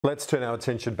Let's turn our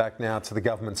attention back now to the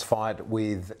government's fight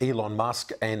with Elon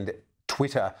Musk and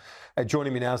Twitter.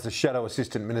 Joining me now is the Shadow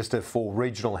Assistant Minister for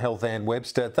Regional Health,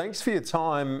 Webster. Thanks for your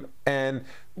time. And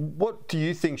what do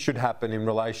you think should happen in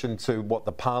relation to what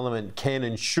the Parliament can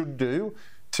and should do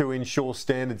to ensure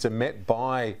standards are met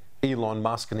by Elon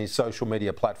Musk and his social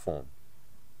media platform?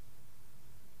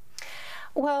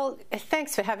 Well,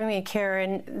 thanks for having me,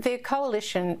 Kieran. The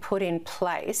coalition put in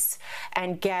place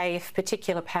and gave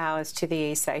particular powers to the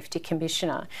E-Safety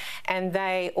Commissioner, and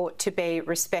they ought to be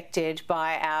respected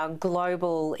by our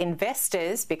global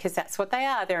investors, because that's what they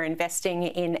are. They're investing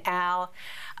in our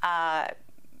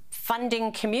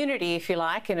funding community, if you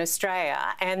like, in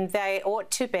Australia, and they ought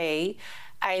to be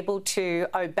able to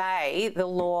obey the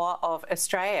law of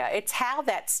Australia. It's how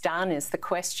that's done is the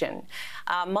question.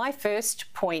 My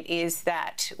first point is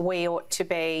that we ought to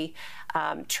be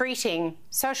treating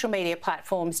social media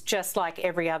platforms just like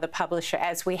every other publisher,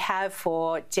 as we have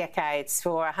for decades,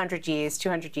 for 100 years,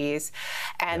 200 years,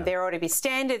 and there ought to be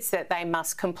standards that they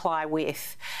must comply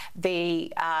with.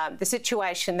 The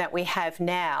situation that we have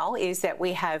now is that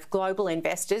we have global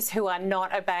investors who are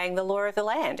not obeying the law of the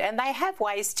land, and they have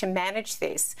ways to manage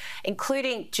this,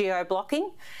 including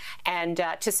geo-blocking, and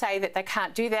to say that they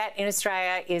can't do that in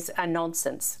Australia is a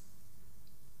nonsense.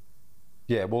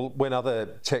 Yeah, well, when other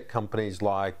tech companies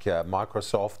like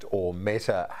Microsoft or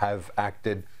Meta have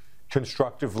acted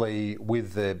constructively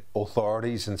with the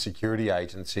authorities and security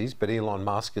agencies, but Elon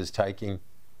Musk is taking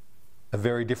a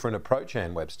very different approach,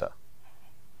 Webster.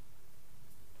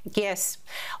 Yes,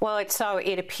 well, so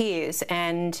it appears,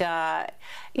 and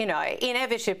you know,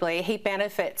 inevitably he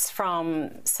benefits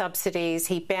from subsidies,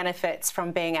 he benefits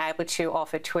from being able to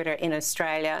offer Twitter in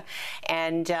Australia,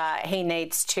 and he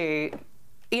needs to,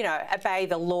 you know, obey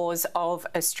the laws of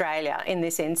Australia in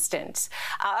this instance.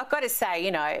 I've got to say,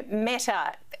 you know,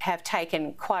 Meta have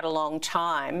taken quite a long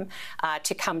time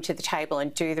to come to the table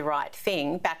and do the right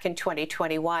thing. Back in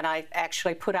 2021, I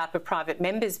actually put up a private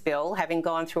members bill, having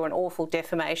gone through an awful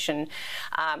defamation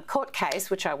court case,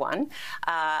 which I won,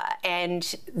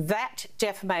 and that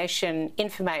defamation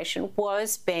information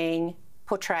was being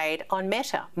portrayed on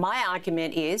Meta. My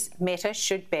argument is Meta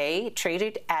should be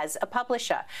treated as a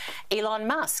publisher. Elon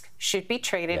Musk should be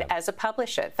treated as a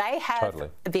publisher. They have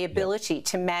the ability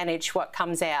to manage what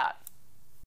comes out